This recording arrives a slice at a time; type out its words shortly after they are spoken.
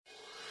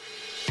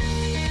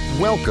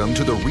Welcome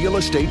to the Real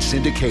Estate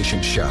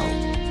Syndication Show.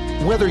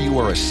 Whether you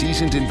are a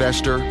seasoned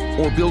investor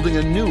or building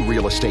a new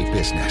real estate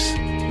business,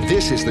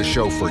 this is the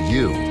show for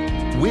you.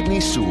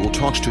 Whitney Sewell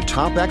talks to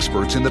top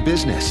experts in the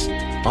business.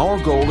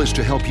 Our goal is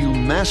to help you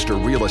master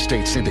real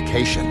estate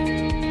syndication.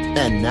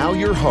 And now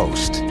your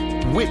host,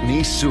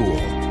 Whitney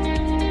Sewell.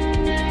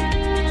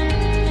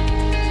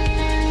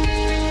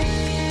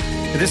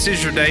 This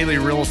is your daily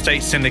real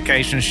estate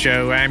syndication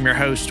show. I'm your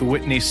host,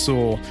 Whitney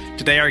Sewell.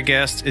 Today, our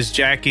guest is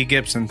Jackie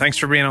Gibson. Thanks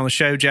for being on the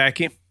show,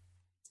 Jackie.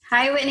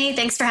 Hi, Whitney.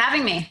 Thanks for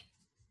having me.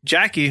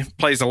 Jackie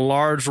plays a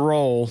large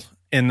role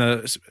in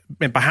the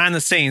behind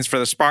the scenes for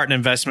the Spartan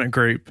Investment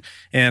Group,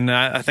 and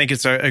I think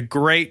it's a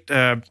great.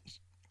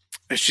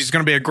 She's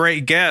going to be a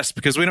great guest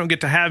because we don't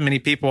get to have many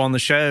people on the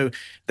show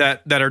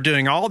that are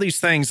doing all these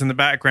things in the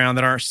background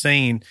that aren't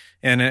seen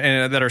and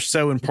that are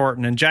so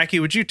important. And Jackie,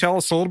 would you tell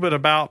us a little bit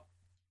about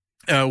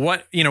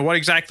what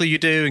exactly you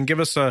do, and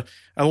give us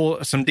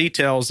some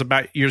details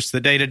about the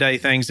day-to-day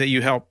things that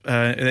you help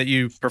that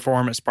you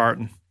perform at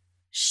Spartan?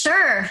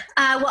 Sure.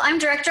 Well, I'm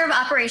Director of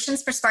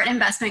Operations for Spartan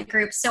Investment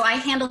Group, so I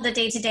handle the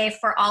day-to-day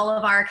for all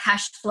of our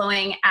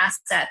cash-flowing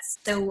assets,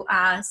 so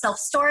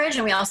self-storage,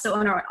 and we also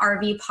own an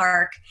RV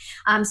park.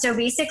 So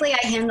basically,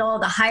 I handle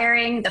the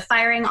hiring, the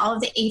firing, all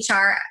of the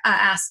HR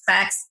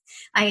aspects.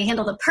 I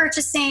handle the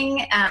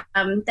purchasing,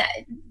 the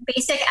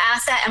basic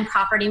asset and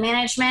property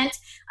management,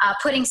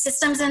 putting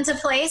systems into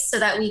place so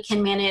that we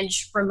can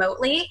manage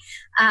remotely,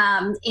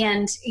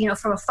 and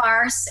from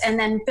afar, and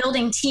then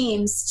building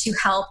teams to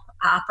help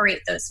operate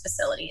those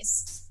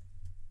facilities.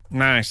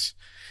 Nice.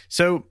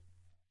 So,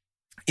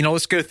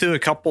 let's go through a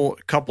couple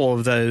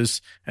of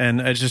those,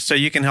 and just so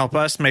you can help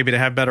us maybe to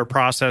have better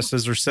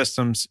processes or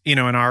systems, in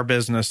our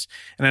business.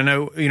 And I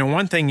know,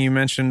 one thing you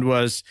mentioned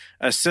was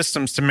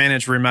systems to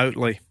manage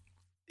remotely.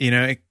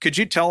 Could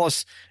you tell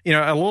us,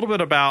 a little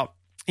bit about,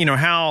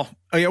 how,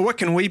 what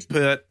can we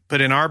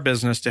put in our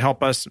business to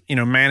help us,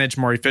 manage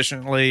more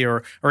efficiently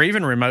or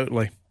even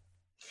remotely?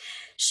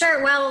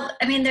 Sure. Well,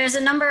 there's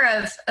a number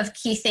of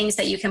key things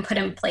that you can put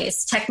in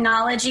place.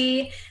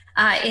 Technology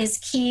is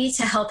key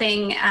to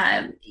helping,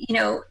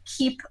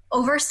 keep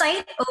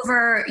oversight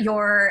over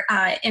your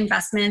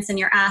investments and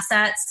your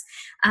assets.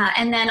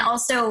 And then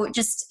also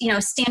just,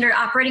 standard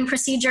operating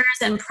procedures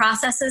and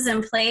processes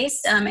in place,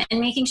 and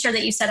making sure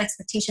that you set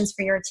expectations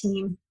for your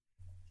team.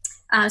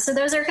 So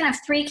those are kind of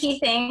three key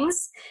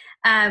things.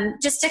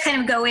 Just to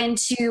kind of go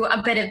into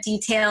a bit of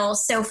detail.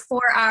 So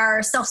for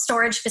our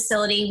self-storage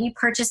facility, we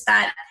purchased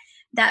that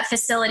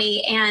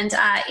facility, and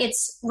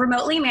it's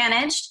remotely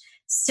managed.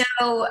 So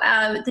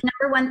the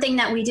number one thing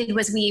that we did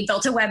was we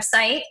built a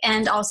website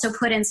and also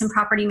put in some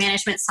property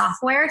management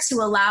software to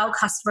allow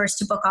customers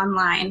to book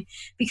online.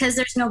 Because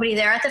there's nobody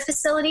there at the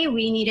facility,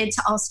 we needed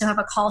to also have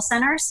a call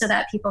center so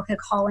that people could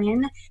call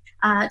in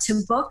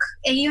to book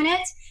a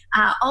unit.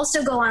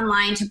 Also go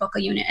online to book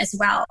a unit as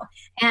well.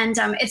 And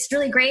it's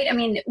really great.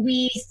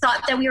 We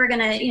thought that we were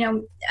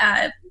going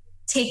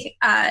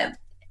to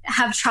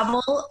have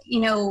trouble,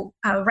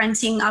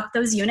 renting up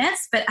those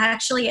units, but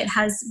actually it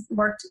has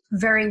worked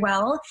very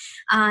well.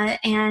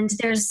 And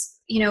there's,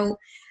 you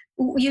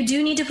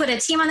do need to put a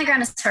team on the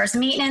ground as far as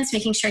maintenance,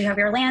 making sure you have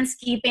your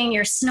landscaping,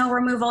 your snow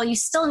removal. You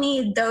still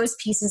need those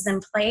pieces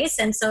in place.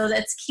 And so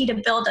that's key to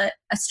build a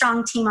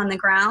strong team on the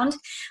ground.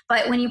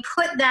 But when you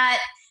put that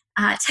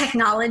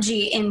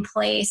technology in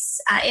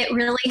place, it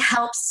really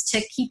helps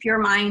to keep your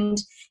mind,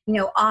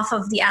 off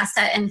of the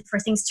asset and for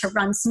things to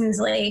run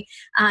smoothly,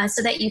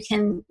 so that you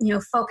can,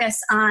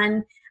 focus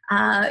on,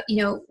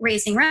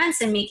 raising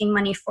rents and making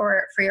money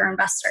for your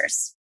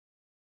investors.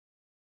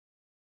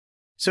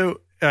 So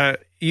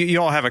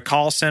you all have a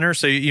call center,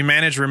 so you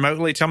manage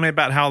remotely. Tell me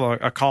about how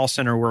a call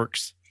center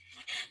works.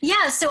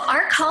 Yeah, so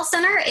our call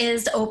center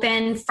is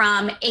open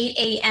from 8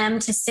 a.m.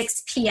 to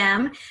 6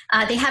 p.m.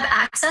 They have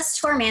access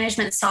to our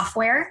management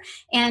software,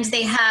 and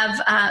they have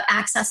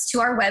access to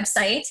our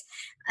website.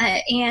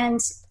 And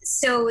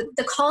so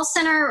the call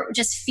center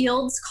just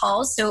fields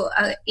calls. So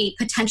a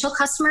potential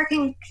customer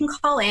can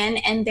call in,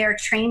 and they're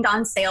trained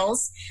on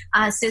sales,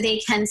 so they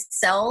can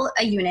sell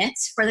a unit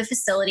for the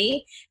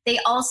facility. They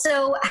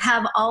also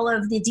have all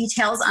of the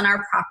details on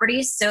our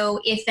property. So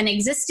if an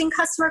existing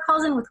customer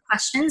calls in with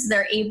questions,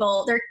 they're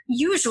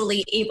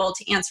usually able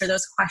to answer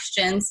those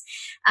questions.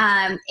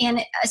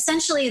 And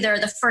essentially, they're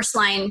the first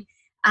line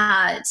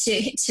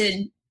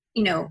to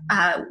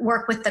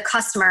work with the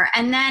customer.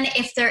 And then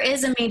if there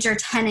is a major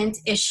tenant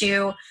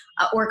issue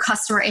or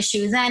customer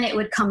issue, then it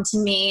would come to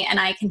me, and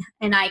I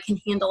can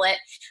handle it.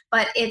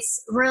 But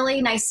it's really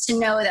nice to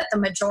know that the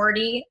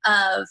majority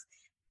of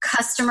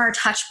customer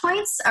touch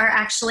points are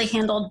actually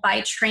handled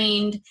by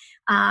trained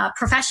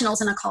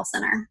professionals in a call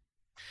center.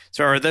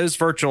 So are those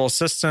virtual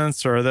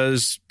assistants, or are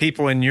those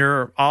people in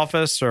your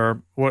office,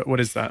 or what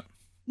is that?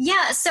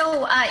 Yeah.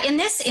 So in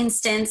this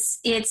instance,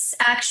 it's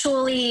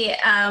actually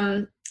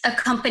a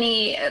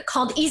company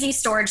called Easy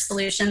Storage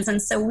Solutions.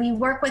 And so we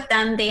work with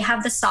them. They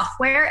have the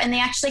software, and they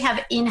actually have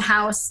an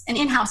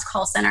in-house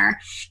call center.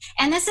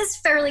 And this is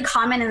fairly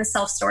common in the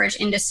self-storage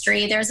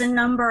industry. There's a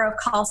number of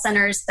call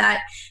centers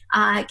that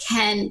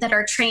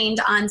are trained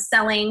on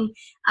selling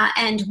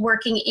and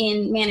working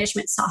in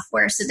management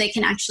software, so they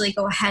can actually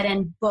go ahead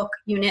and book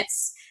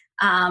units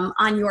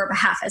on your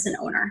behalf as an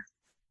owner.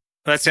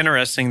 That's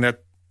interesting that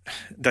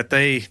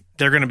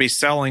they're going to be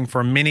selling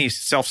for many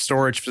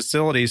self-storage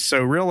facilities.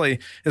 So really,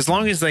 as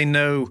long as they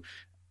know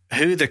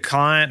who the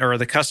client or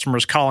the customer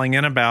is calling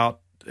in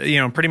about,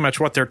 pretty much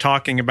what they're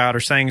talking about or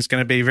saying is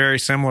going to be very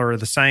similar or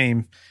the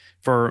same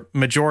for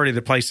majority of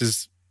the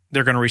places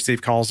they're going to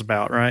receive calls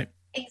about, right?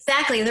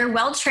 Exactly. They're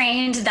well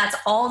trained. That's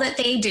all that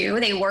they do.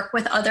 They work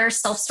with other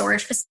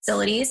self-storage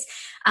facilities.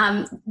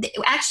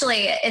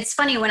 Actually, it's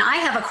funny, when I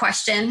have a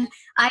question,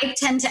 I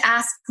tend to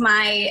ask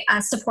my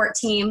support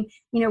team,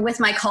 with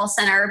my call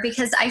center,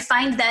 because I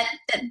find that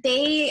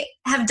they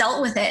have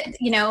dealt with it.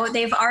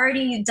 They've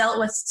already dealt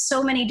with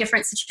so many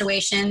different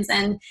situations,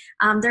 and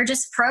they're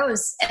just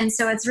pros. And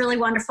so it's really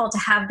wonderful to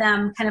have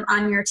them kind of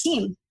on your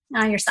team,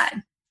 on your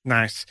side.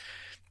 Nice.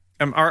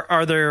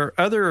 Are there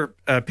other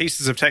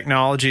pieces of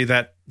technology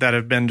that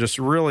have been just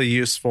really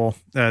useful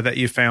that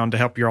you found to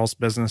help your all's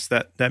business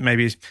that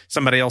maybe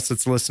somebody else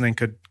that's listening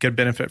could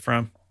benefit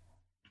from?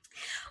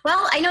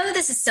 Well, I know that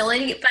this is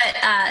silly, but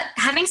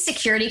having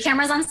security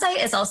cameras on site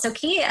is also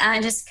key.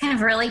 Just kind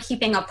of really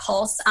keeping a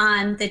pulse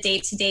on the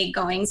day-to-day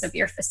goings of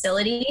your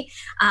facility.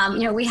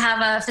 We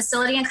have a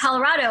facility in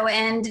Colorado,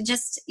 and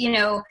just,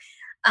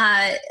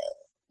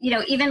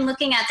 even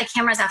looking at the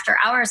cameras after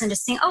hours and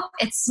just seeing,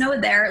 it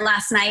snowed there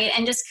last night,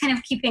 and just kind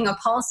of keeping a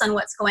pulse on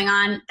what's going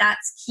on,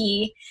 that's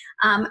key.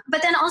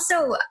 But then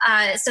also,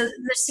 so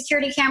the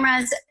security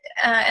cameras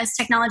as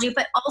technology,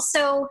 but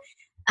also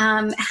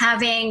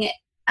having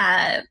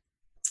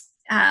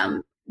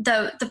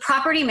the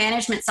property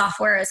management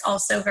software is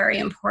also very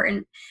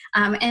important.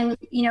 And,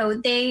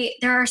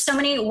 there are so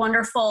many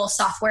wonderful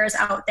softwares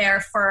out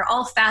there for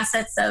all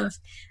facets of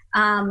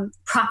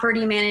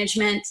property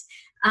management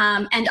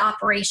and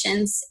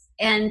operations.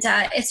 And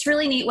it's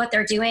really neat what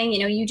they're doing.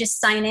 You just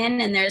sign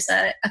in, and there's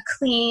a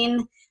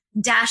clean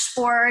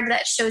dashboard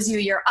that shows you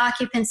your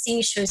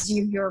occupancy, shows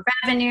you your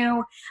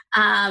revenue,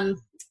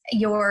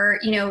 your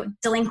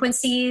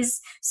delinquencies.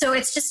 So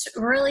it's just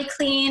really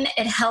clean.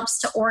 It helps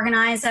to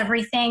organize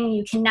everything.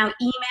 You can now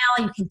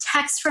email, you can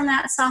text from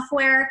that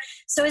software.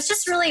 So it's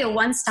just really a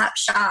one-stop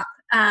shop.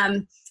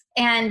 And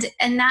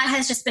that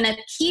has just been a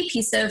key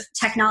piece of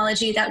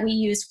technology that we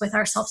use with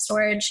our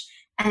self-storage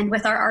and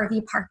with our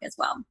RV park as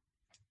well.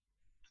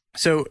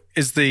 So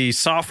is the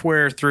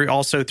software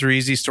also through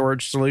Easy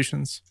Storage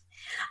Solutions?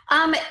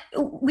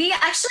 We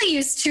actually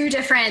use two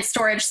different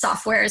storage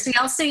softwares. We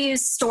also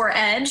use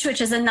StoreEdge,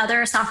 which is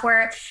another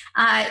software.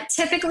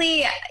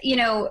 Typically,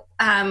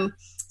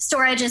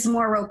 storage is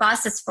more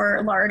robust. It's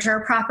for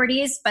larger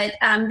properties, but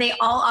they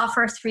all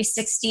offer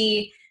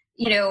 360,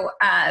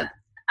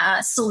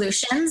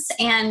 solutions,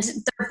 and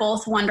they're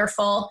both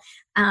wonderful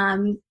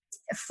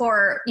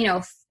for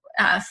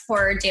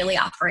daily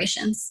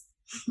operations.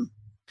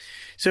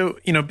 So,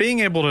 being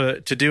able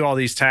to do all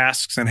these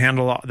tasks and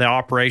handle the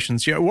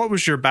operations, what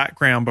was your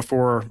background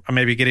before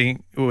maybe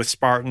getting with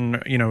Spartan?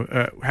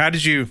 How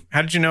did you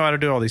know how to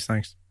do all these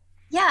things?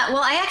 Yeah,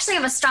 well, I actually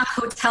have a strong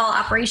hotel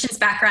operations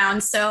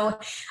background. So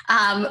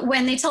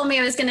when they told me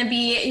I was going to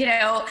be,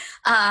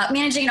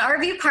 managing an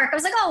RV park, I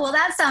was like, oh, well,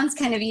 that sounds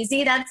kind of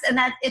easy.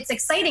 It's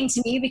exciting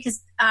to me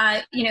because,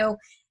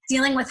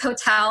 dealing with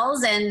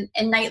hotels and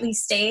nightly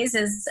stays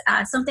is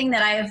something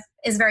that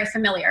is very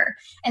familiar.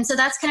 And so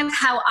that's kind of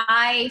how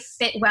I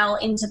fit well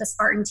into the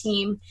Spartan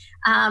team.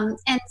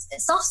 And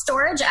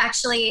self-storage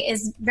actually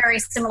is very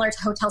similar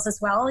to hotels as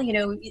well.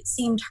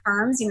 Same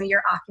terms,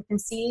 your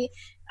occupancy,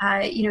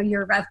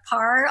 your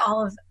RevPAR,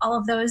 all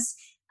of those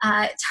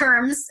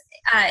terms,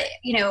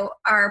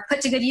 are put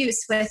to good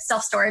use with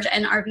self-storage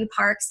and RV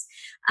parks.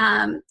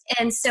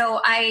 And so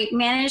I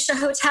managed a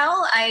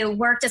hotel. I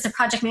worked as a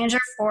project manager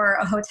for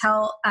a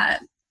hotel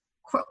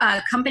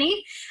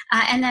company,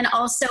 and then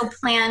also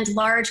planned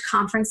large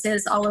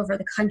conferences all over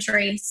the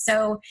country.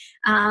 So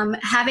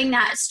having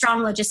that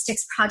strong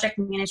logistics project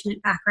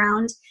management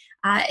background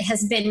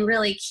has been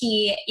really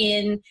key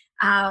in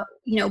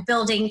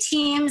building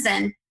teams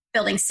and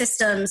building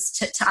systems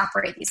to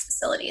operate these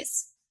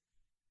facilities.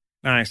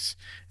 Nice.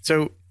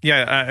 So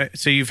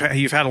so you've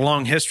had a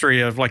long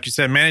history of, like you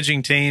said,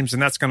 managing teams,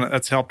 and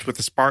that's helped with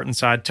the Spartan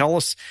side. Tell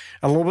us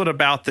a little bit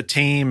about the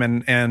team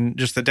and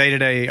just the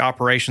day-to-day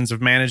operations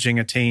of managing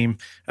a team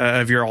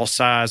of your all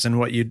size and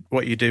what you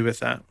do with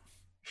that.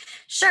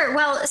 Sure.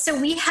 Well, so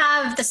we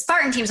have the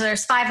Spartan team, so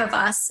there's 5 of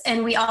us,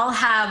 and we all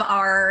have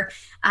our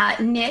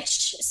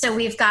niche. So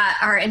we've got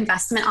our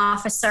investment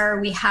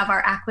officer, we have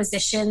our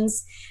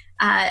acquisitions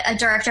a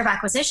director of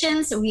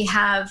acquisitions. We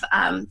have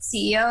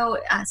CEO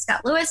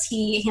Scott Lewis.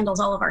 He handles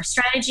all of our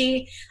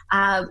strategy.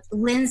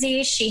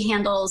 Lindsay, she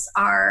handles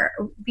our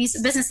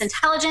business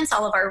intelligence,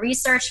 all of our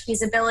research,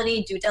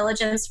 feasibility, due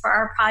diligence for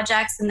our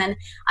projects, and then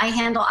I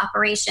handle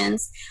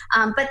operations.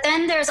 But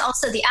then there's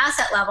also the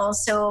asset level.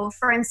 So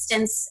for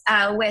instance,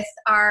 with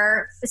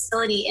our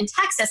facility in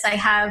Texas, I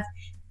have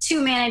 2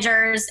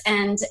 managers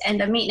and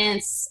a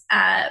maintenance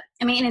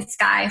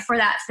guy for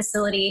that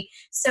facility.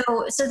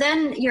 So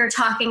then you're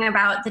talking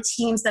about the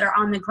teams that are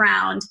on the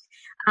ground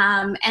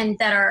and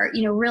that are,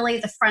 really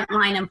the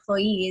frontline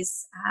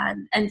employees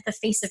and the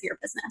face of your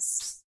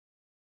business.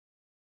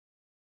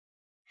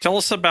 Tell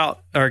us about,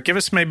 or give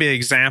us maybe an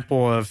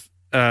example of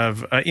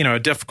a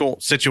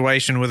difficult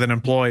situation with an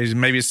employee,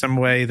 maybe some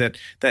way that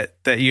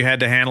you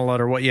had to handle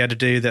it, or what you had to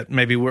do that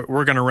maybe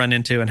we're going to run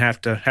into and have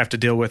to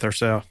deal with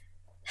ourselves.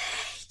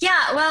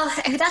 Yeah, well,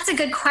 that's a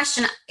good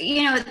question.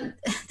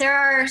 There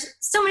are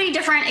so many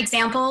different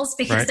examples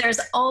because there's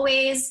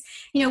always,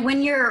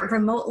 when you're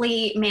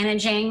remotely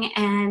managing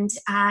and,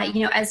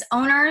 as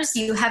owners,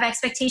 you have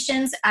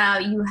expectations,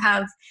 you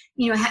have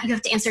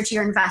to answer to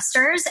your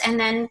investors. And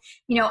then,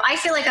 I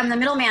feel like I'm the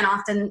middleman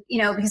often,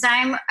 because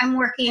I'm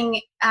working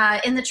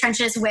in the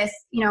trenches with,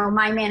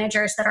 my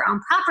managers that are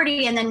on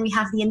property. And then we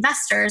have the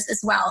investors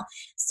as well.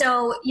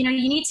 So, you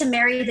need to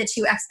marry the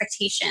two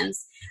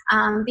expectations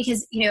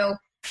because,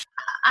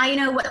 I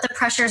know what the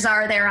pressures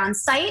are there on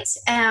site,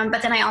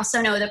 but then I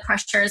also know the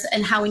pressures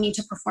and how we need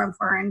to perform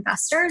for our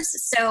investors.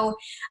 So,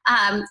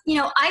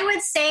 I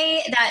would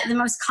say that the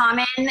most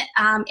common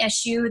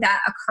issue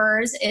that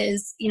occurs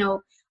is,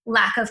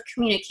 lack of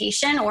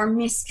communication or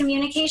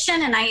miscommunication.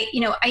 And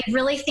I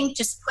really think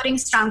just putting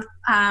strong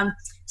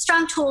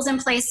tools in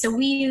place. So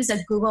we use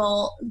a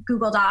Google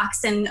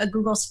Docs and a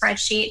Google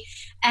spreadsheet.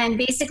 And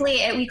basically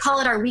we call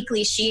it our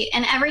weekly sheet.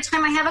 And every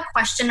time I have a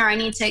question or I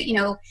need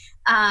to,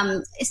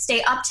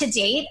 stay up to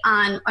date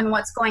on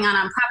what's going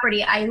on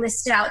property, I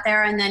list it out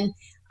there, and then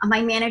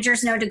my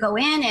managers know to go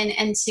in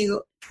and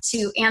to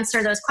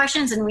answer those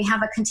questions. And we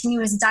have a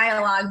continuous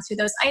dialogue through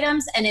those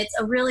items. And it's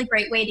a really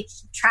great way to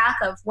keep track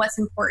of what's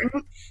important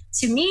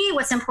to me,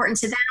 what's important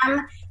to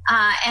them,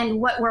 and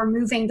what we're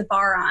moving the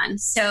bar on.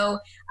 So,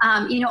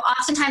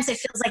 oftentimes it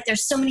feels like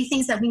there's so many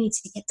things that we need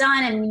to get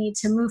done and we need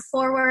to move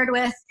forward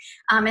with.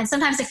 And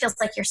sometimes it feels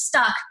like you're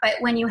stuck. But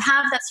when you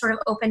have that sort of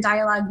open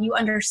dialogue, you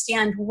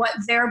understand what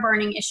their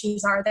burning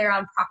issues are there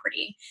on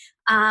property.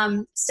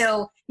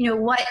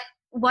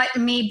 What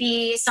may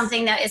be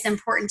something that is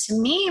important to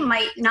me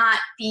might not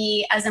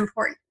be as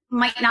important,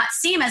 might not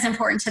seem as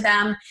important to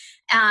them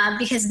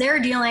because they're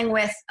dealing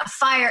with a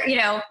fire,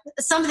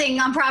 something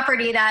on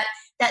property that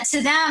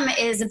to them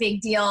is a big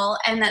deal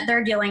and that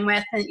they're dealing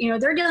with, and,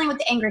 they're dealing with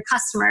the angry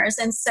customers.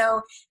 And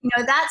so,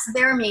 that's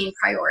their main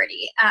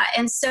priority.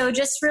 And so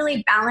just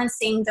really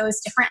balancing those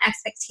different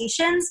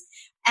expectations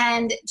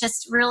and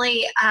just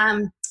really,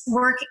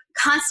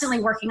 constantly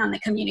working on the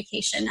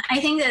communication.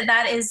 I think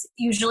that is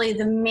usually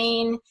the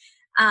main,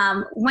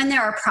 when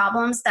there are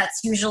problems, that's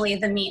usually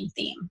the main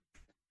theme.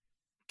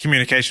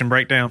 Communication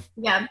breakdown.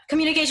 Yeah.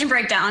 Communication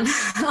breakdown.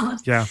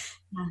 Yeah.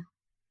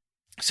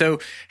 So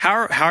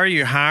how are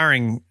you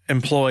hiring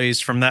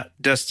employees from that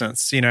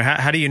distance?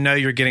 How do you know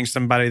you're getting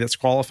somebody that's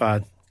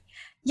qualified?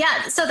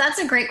 Yeah, so that's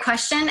a great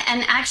question.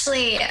 And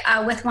actually,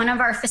 with one of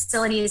our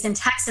facilities in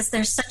Texas,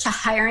 there's such a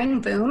hiring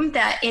boom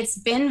that it's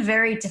been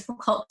very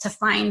difficult to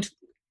find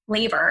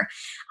labor.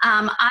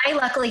 I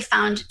luckily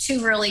found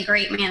 2 really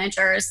great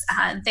managers.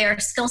 Their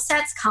skill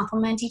sets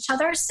complement each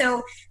other.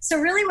 So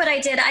really what I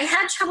did, I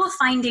had trouble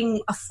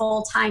finding a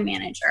full-time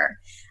manager.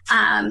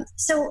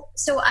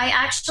 So I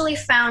actually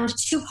found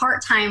 2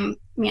 part-time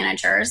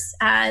managers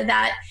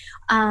that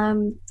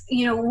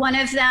one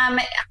of them,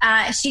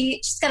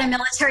 she's got a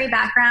military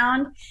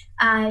background.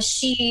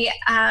 She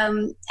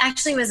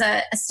actually was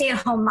a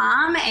stay-at-home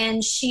mom,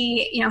 and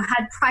she,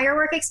 had prior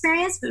work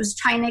experience, but was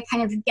trying to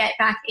kind of get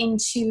back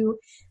into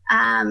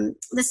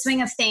the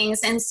swing of things.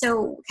 And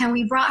so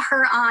we brought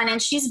her on,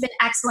 and she's been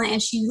excellent,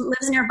 and she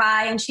lives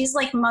nearby, and she's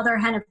like mother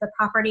hen of the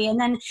property. And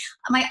then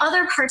my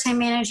other part-time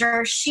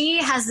manager, she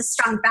has a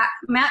strong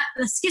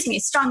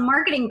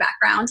marketing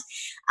background.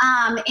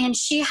 And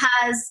she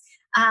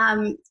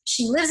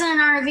lives in an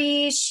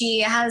RV. She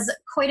has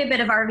quite a bit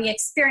of RV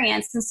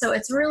experience. And so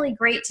it's really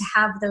great to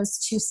have those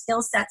 2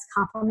 skill sets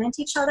complement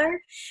each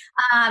other.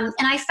 And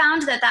I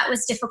found that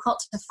was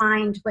difficult to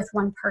find with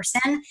one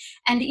person.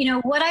 And,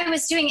 what I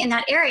was doing in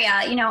that area,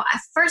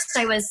 at first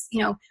I was,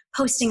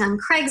 posting on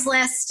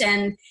Craigslist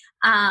and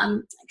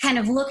kind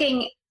of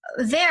looking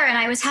there, and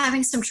I was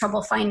having some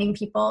trouble finding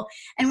people.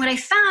 And what I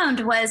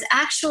found was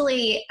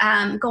actually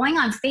going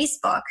on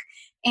Facebook.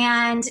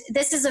 And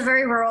this is a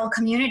very rural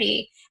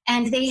community,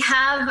 and they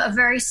have a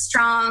very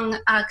strong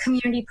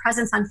community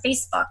presence on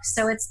Facebook.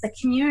 So it's the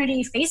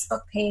community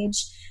Facebook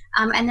page,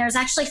 and there's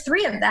actually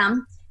 3 of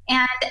them.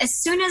 And as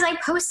soon as I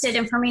posted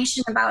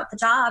information about the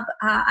job,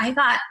 I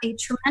got a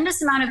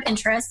tremendous amount of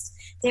interest.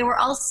 They were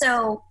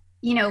also,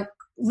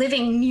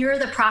 living near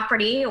the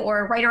property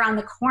or right around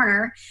the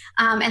corner.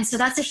 And so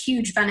that's a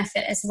huge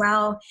benefit as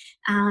well.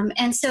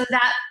 And so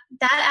that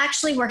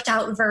actually worked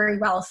out very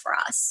well for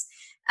us.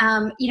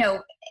 And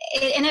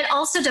it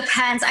also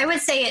depends. I would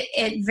say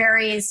it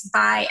varies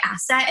by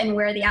asset and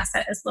where the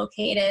asset is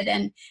located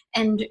and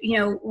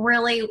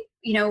really,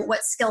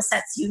 what skill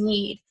sets you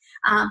need.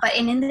 But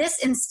in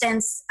this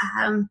instance,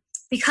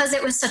 because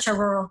it was such a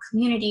rural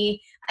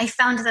community, I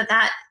found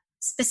that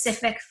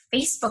specific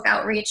Facebook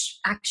outreach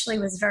actually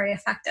was very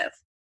effective.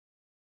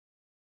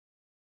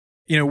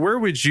 Where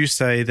would you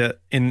say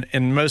that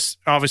in most,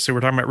 obviously we're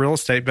talking about real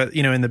estate, but,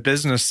 in the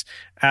business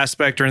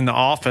aspect or in the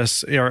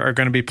office are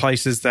going to be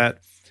places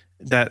that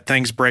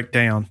things break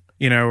down,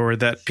 or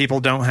that people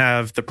don't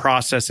have the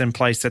process in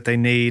place that they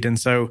need. And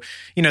so,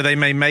 they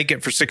may make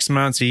it for 6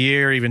 months, a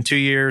year, even 2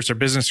 years, their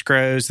business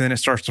grows, and then it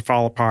starts to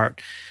fall apart.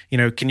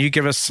 Can you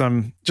give us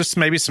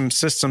maybe some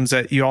systems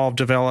that you all have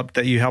developed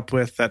that you help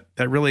with that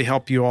really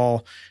help you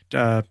all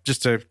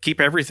just to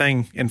keep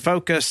everything in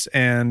focus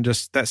and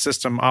just that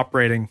system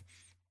operating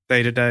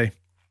day to day?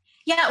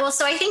 Yeah, well,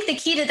 so I think the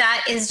key to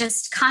that is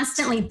just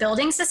constantly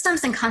building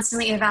systems and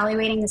constantly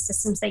evaluating the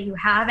systems that you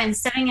have and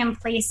setting in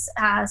place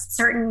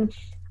certain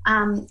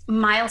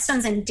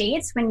milestones and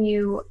dates when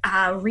you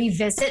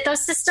revisit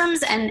those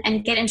systems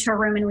and get into a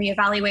room and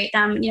reevaluate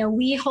them.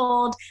 We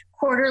hold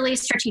quarterly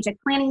strategic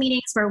planning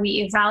meetings where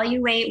we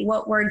evaluate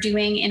what we're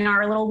doing in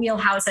our little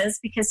wheelhouses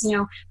because,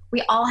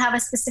 we all have a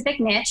specific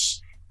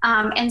niche.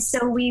 And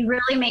so we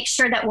really make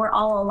sure that we're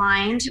all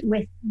aligned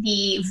with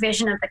the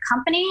vision of the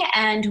company,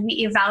 and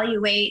we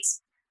evaluate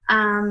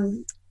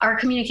our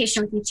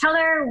communication with each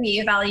other. We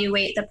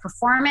evaluate the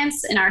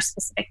performance in our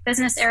specific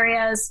business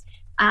areas.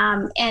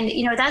 And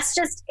that's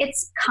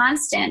it's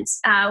constant.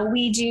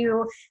 We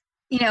do,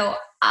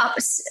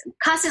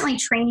 constantly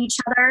train each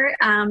other.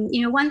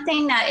 One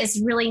thing that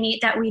is really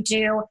neat that we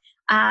do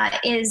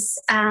is,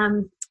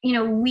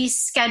 we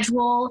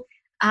schedule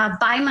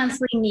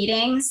bi-monthly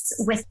meetings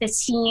with the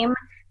team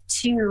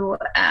to,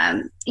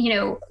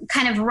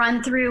 kind of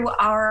run through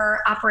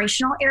our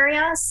operational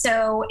area.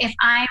 So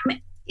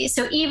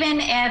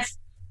even if,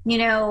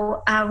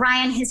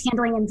 Ryan is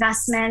handling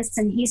investments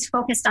and he's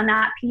focused on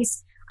that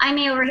piece, I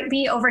may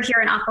be over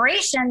here in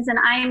operations and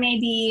I may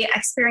be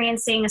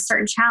experiencing a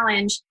certain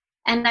challenge.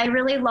 And I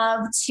really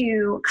love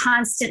to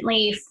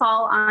constantly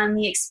fall on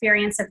the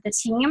experience of the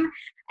team,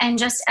 and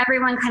just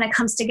everyone kind of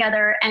comes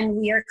together and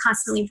we are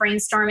constantly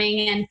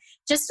brainstorming and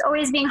just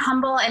always being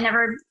humble and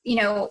never,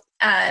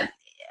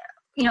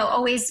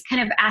 always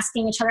kind of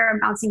asking each other and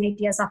bouncing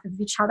ideas off of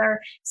each other.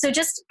 So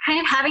just kind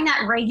of having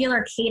that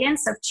regular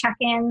cadence of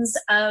check-ins,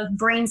 of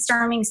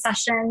brainstorming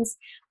sessions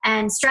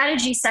and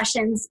strategy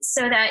sessions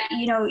so that,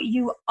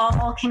 you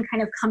all can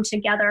kind of come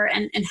together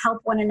and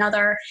help one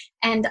another,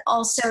 and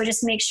also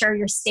just make sure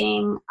you're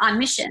staying on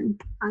mission,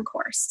 on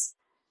course.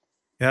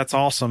 Yeah, that's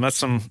awesome. That's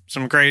some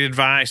great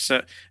advice.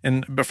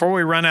 And before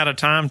we run out of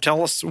time,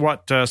 tell us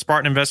what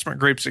Spartan Investment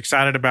Group's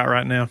excited about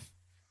right now.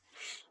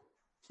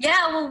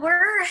 Yeah, well,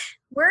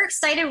 we're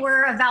excited.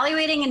 We're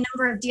evaluating a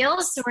number of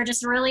deals, so we're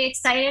just really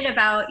excited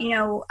about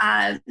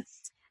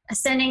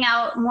sending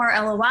out more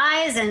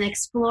LOIs and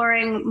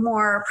exploring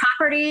more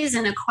properties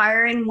and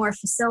acquiring more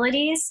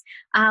facilities.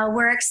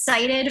 We're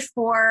excited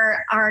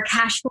for our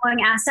cash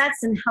flowing assets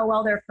and how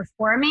well they're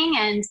performing,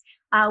 and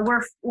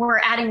we're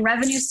adding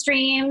revenue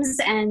streams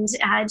and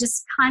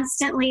just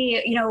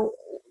constantly,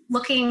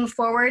 looking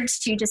forward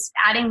to just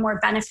adding more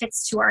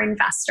benefits to our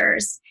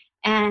investors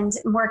and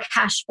more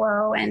cash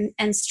flow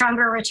and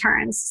stronger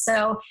returns.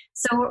 So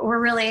we're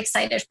really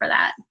excited for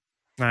that.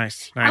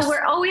 Nice.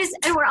 We're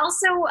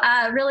also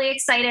really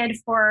excited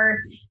for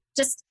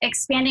just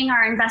expanding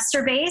our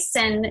investor base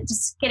and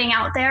just getting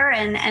out there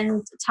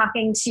and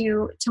talking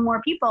to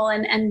more people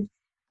and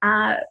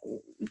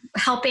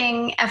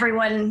helping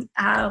everyone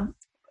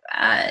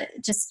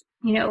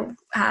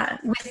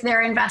with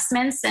their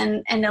investments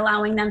and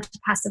allowing them to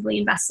passively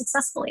invest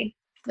successly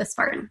with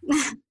Spartan.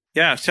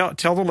 Yeah.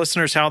 Tell the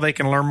listeners how they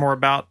can learn more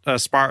about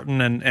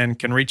Spartan and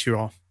can reach you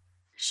all.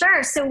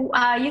 Sure. So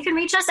you can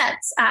reach us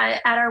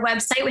at our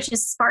website, which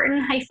is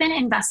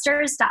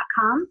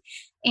spartaninvestors.com.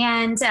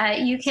 And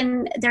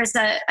there's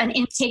an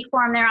intake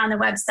form there on the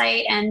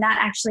website, and that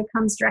actually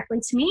comes directly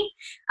to me.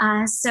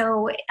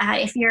 So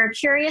if you're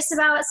curious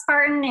about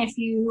Spartan, if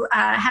you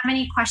have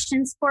any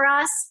questions for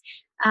us,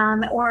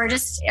 or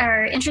just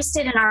are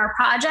interested in our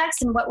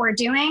projects and what we're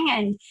doing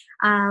and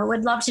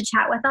would love to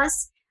chat with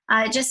us,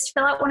 just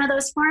fill out one of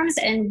those forms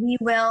and we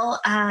look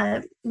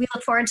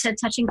forward to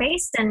touching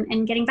base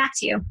and getting back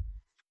to you.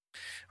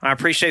 I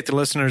appreciate the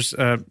listeners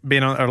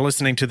being on or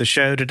listening to the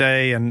show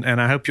today, and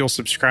I hope you'll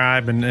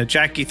subscribe. And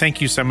Jackie, thank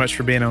you so much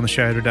for being on the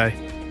show today.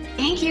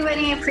 Thank you,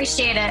 Whitney.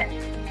 Appreciate it.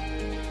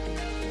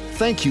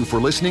 Thank you for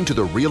listening to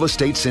the Real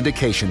Estate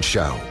Syndication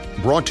Show,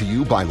 brought to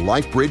you by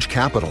LifeBridge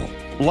Capital.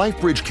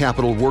 LifeBridge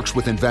Capital works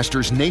with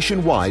investors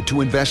nationwide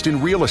to invest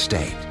in real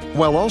estate,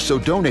 while also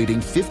donating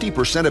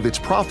 50% of its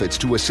profits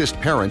to assist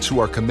parents who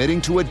are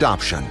committing to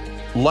adoption.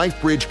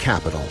 LifeBridge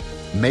Capital,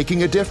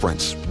 making a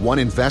difference, one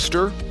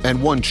investor and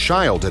one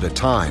child at a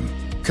time.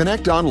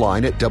 Connect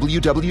online at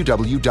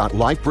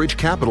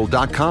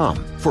www.lifebridgecapital.com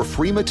for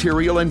free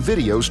material and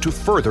videos to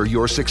further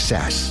your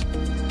success.